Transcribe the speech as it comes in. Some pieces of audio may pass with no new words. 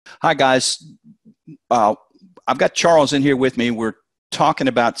Hi, guys. I've got Charles in here with me. We're talking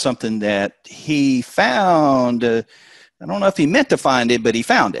about something that he found. I don't know if he meant to find it, but he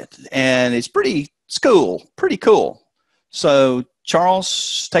found it. And it's pretty cool. So,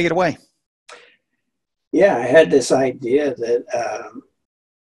 Charles, take it away. Yeah, I had this idea that,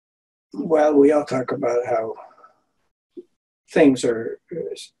 we all talk about how things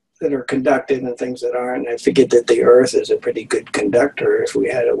that are conducted and things that aren't. I figured that the Earth is a pretty good conductor if we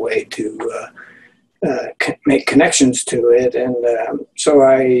had a way to make connections to it. And so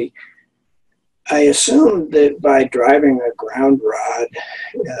I assumed that by driving a ground rod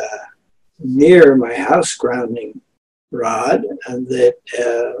near my house grounding rod, and that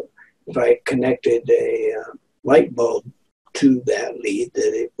if I connected a light bulb to that lead,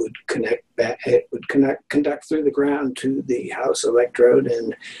 that it would conduct through the ground to the house electrode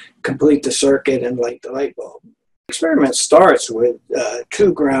and complete the circuit and light the light bulb. The experiment starts with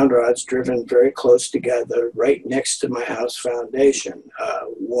two ground rods driven very close together right next to my house foundation.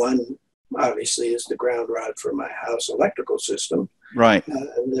 One obviously is the ground rod for my house electrical system. Right.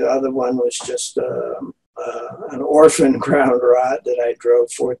 The other one was just an orphan ground rod that I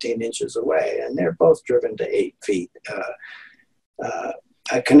drove 14 inches away, and they're both driven to 8 feet.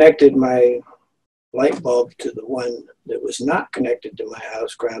 I connected my light bulb to the one that was not connected to my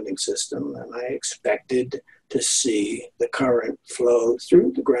house grounding system, and I expected to see the current flow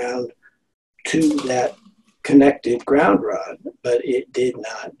through the ground to that connected ground rod, but it did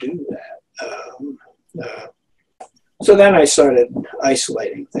not do that. So then I started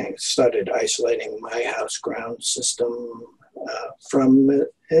isolating things, started isolating my house ground system from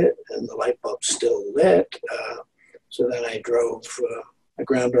it, and the light bulb still lit. So then I drove a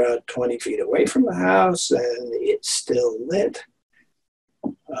ground rod 20 feet away from the house, and it still lit.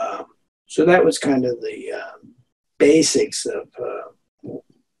 So that was kind of the basics of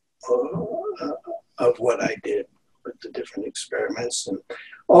what I did with the different experiments. And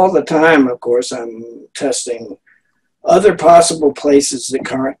all the time, of course, I'm testing other possible places the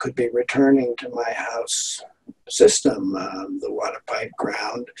current could be returning to my house system. The water pipe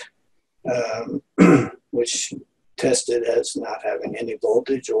ground, which tested as not having any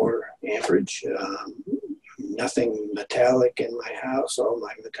voltage or amperage. Nothing metallic in my house. All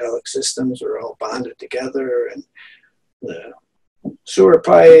my metallic systems are all bonded together, and the sewer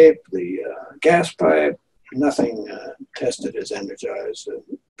pipe, the gas pipe, nothing tested as energized,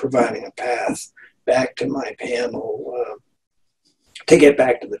 providing a path back to my panel to get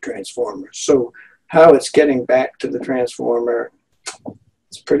back to the transformer. So how it's getting back to the transformer,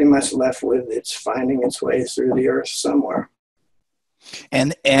 it's pretty much left with it's finding its way through the Earth somewhere.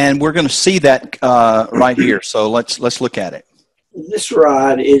 And we're going to see that right here. So let's look at it. This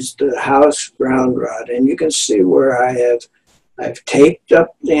rod is the house ground rod, and you can see where I've taped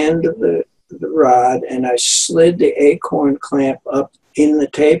up the end of the rod, and I slid the acorn clamp up in the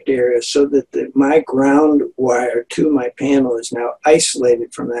taped area so that my ground wire to my panel is now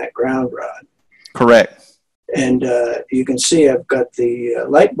isolated from that ground rod. Correct. And you can see I've got the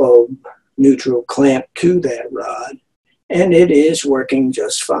light bulb neutral clamped to that rod, and it is working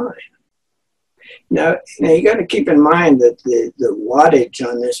just fine. Now you got to keep in mind that the wattage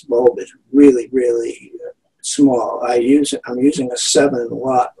on this bulb is really, really small. I'm using a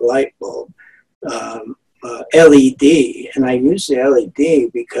 7-watt light bulb, LED, and I use the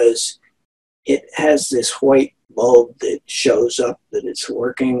LED because it has this white bulb that shows up that it's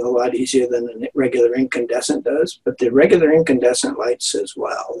working a lot easier than a regular incandescent does. But the regular incandescent lights as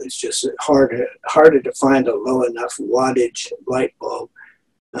well. It's just harder to find a low enough wattage light bulb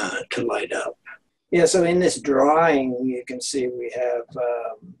to light up. Yeah, so in this drawing, you can see we have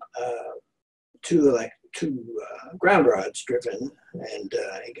two ground rods driven, and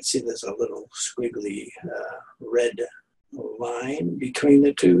you can see there's a little squiggly red line between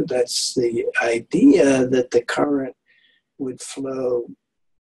the two. That's the idea that the current would flow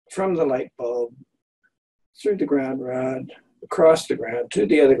from the light bulb through the ground rod, across the ground to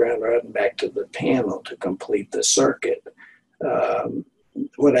the other ground rod, and back to the panel to complete the circuit.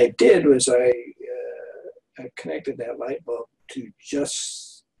 What I did was I connected that light bulb to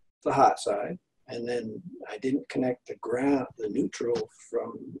just the hot side, and then I didn't connect the neutral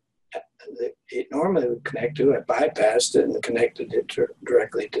from it normally would connect to. I bypassed it and connected it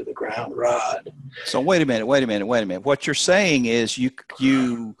directly to the ground rod. So wait a minute. What you're saying is you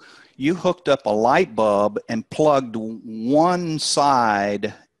hooked up a light bulb and plugged one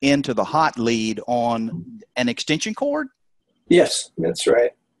side into the hot lead on an extension cord? Yes, that's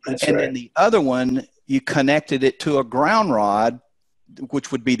right. And then the other one, you connected it to a ground rod,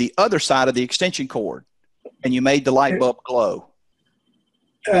 which would be the other side of the extension cord, and you made the light bulb glow.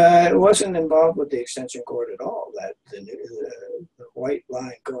 It wasn't involved with the extension cord at all. That the white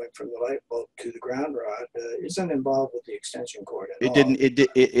line going from the light bulb to the ground rod isn't involved with the extension cord at It all.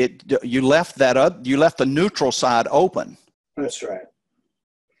 didn't. You left that up. You left the neutral side open That's right.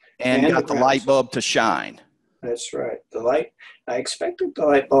 and got the light bulb to shine. That's right. I expected the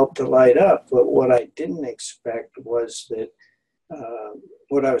light bulb to light up, but what I didn't expect was that,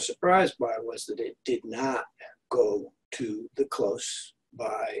 what I was surprised by was that it did not go to the close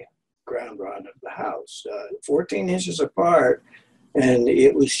by ground rod of the house. 14 inches apart, and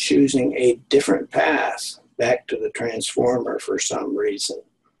it was choosing a different path back to the transformer for some reason.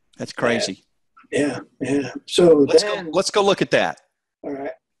 That's crazy. Yeah. So let's go look at that. All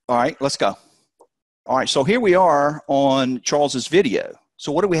right, let's go. All right, so here we are on Charles's video.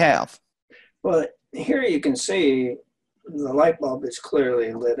 So what do we have? Well, here you can see the light bulb is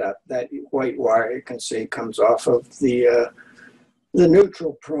clearly lit up. That white wire you can see comes off of the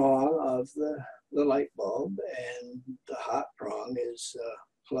neutral prong of the light bulb, and the hot prong is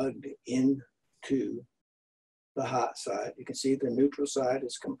plugged into the hot side. You can see the neutral side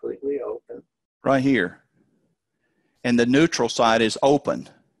is completely open. Right here. And the neutral side is open.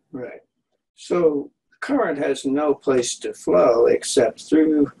 Right. So current has no place to flow except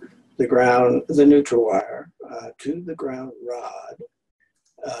through the neutral wire to the ground rod,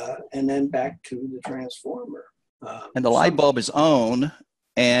 and then back to the transformer. And the light bulb is on,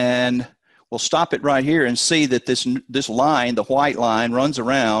 and we'll stop it right here and see that this line, the white line, runs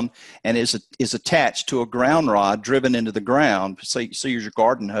around and is attached to a ground rod driven into the ground. So here's your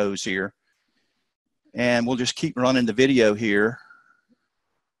garden hose here. And we'll just keep running the video here.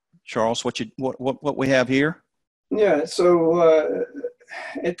 Charles, what we have here? Yeah, so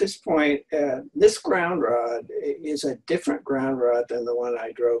at this point, this ground rod is a different ground rod than the one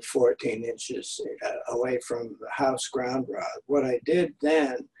I drove 14 inches away from the house ground rod. What I did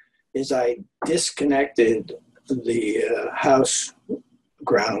then is I disconnected the house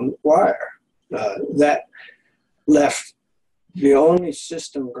ground wire. That left the only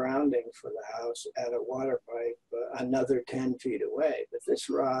system grounding for the house at a water pipe another 10 feet away. But this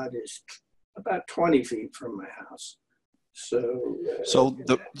rod is about 20 feet from my house. So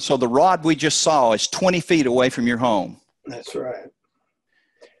the rod we just saw is 20 feet away from your home. That's right.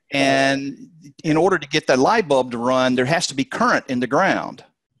 And in order to get that light bulb to run, there has to be current in the ground.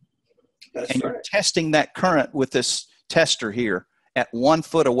 That's and right. You're testing that current with this tester here at 1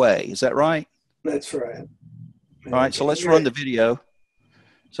 foot away. Is that right? That's right. All right, so let's run the video.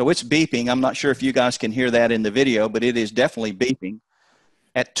 So it's beeping. I'm not sure if you guys can hear that in the video, but it is definitely beeping.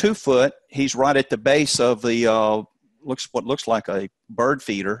 At 2 foot, he's right at the base of the what looks like a bird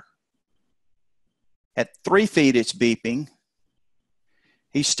feeder. At 3 feet, it's beeping.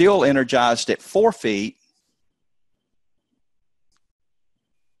 He's still energized at 4 feet.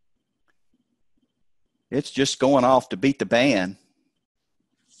 It's just going off to beat the band.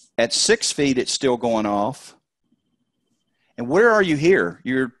 At 6 feet, it's still going off. And where are you here?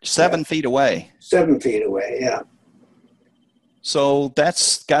 You're 7 feet away. 7 feet away, yeah. So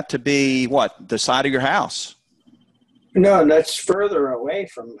that's got to be, what, the side of your house? No, that's further away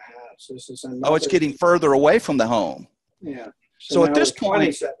from the house. This is Oh, it's getting further away from the home. Yeah. So at this point,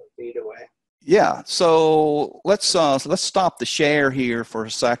 27 feet away. Yeah. So let's stop the share here for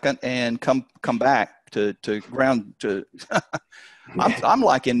a second and come back to ground to. I'm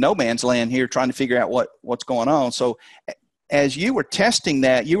like in no man's land here, trying to figure out what's going on. So as you were testing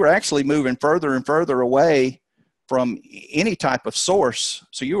that, you were actually moving further and further away from any type of source.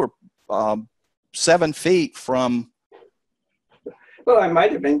 So you were 7 feet from. Well, I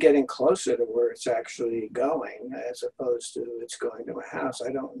might have been getting closer to where it's actually going as opposed to it's going to my house.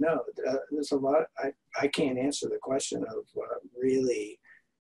 I don't know. There's a lot. I can't answer the question of really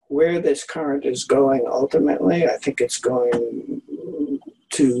where this current is going ultimately. I think it's going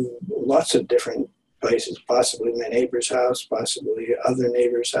to lots of different places, possibly my neighbor's house, possibly other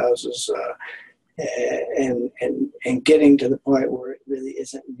neighbors' houses, and getting to the point where it really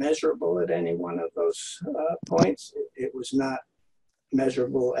isn't measurable at any one of those points. It was not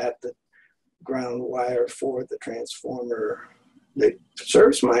measurable at the ground wire for the transformer that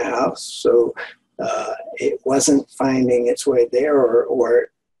serves my house. So it wasn't finding its way there, or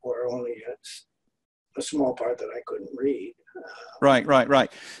only a small part that I couldn't read.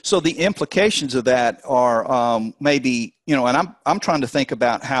 Right. So the implications of that are maybe, and I'm trying to think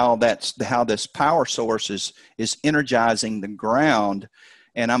about how this power source is energizing the ground.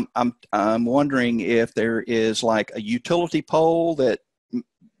 And I'm wondering if there is like a utility pole that,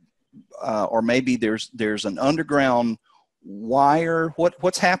 or maybe there's an underground wire.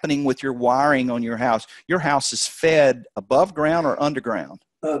 What's happening with your wiring on your house? Your house is fed above ground or underground?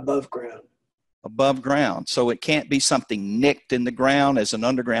 above ground. Above ground. So it can't be something nicked in the ground as an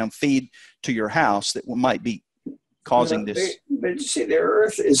underground feed to your house that might be causing this. But you see, the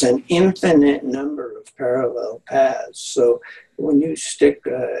Earth is an infinite number of parallel paths. So when you stick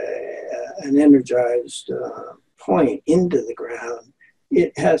an energized point into the ground,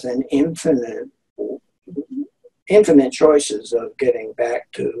 it has an infinite choices of getting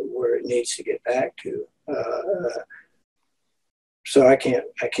back to where it needs to get back to. So I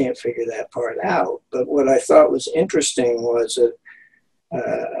can't figure that part out. But what I thought was interesting was that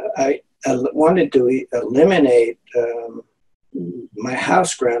I wanted to eliminate my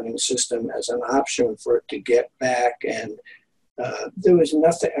house grounding system as an option for it to get back, and there was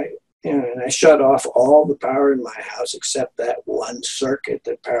nothing. And I shut off all the power in my house except that one circuit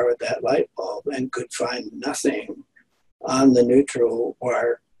that powered that light bulb, and could find nothing on the neutral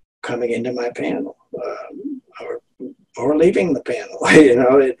wire coming into my panel or leaving the panel.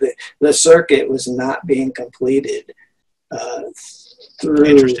 The circuit was not being completed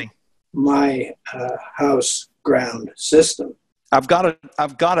through my house ground system. I've got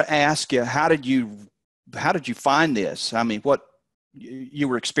to ask you, how did you find this? I mean, what, you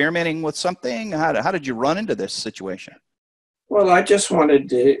were experimenting with something? How did you run into this situation? Well, I just wanted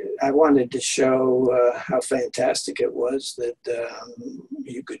to show how fantastic it was that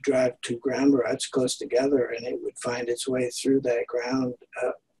you could drive two ground rods close together and it would find its way through that ground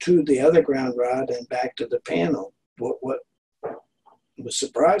to the other ground rod and back to the panel. What was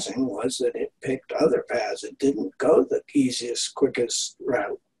surprising was that it picked other paths. It didn't go the easiest, quickest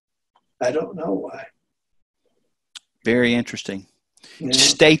route. I don't know why. Very interesting. Yeah.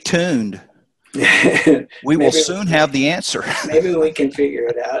 Stay tuned. We will soon have the answer. Maybe we can figure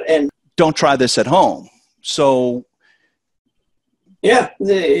it out. And don't try this at home. So yeah,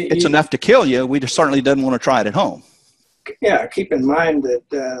 it's enough to kill you. We certainly didn't want to try it at home. Yeah, keep in mind that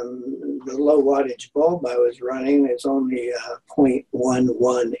the low wattage bulb I was running is only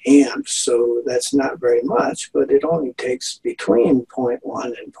 0.11 amps, so that's not very much, but it only takes between 0.1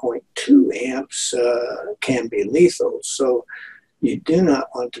 and 0.2 amps can be lethal. So you do not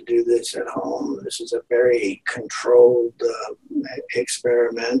want to do this at home. This is a very controlled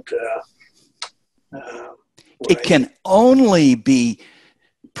experiment. It can only be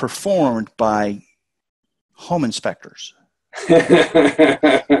performed by home inspectors.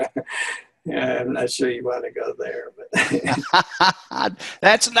 Yeah, I'm not sure you want to go there, but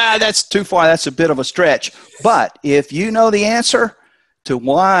that's too far. That's a bit of a stretch. But if you know the answer to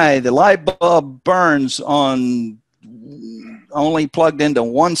why the light bulb burns on only plugged into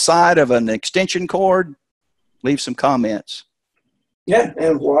one side of an extension cord, leave some comments. Yeah,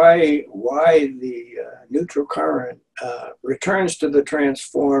 and why the neutral current returns to the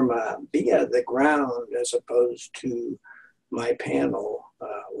transformer via the ground as opposed to my panel,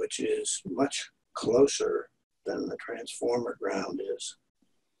 which is much closer than the transformer ground is,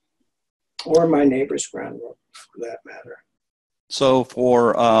 or my neighbor's ground, for that matter. So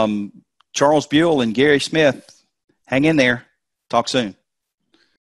for Charles Buell and Gary Smith, hang in there. Talk soon.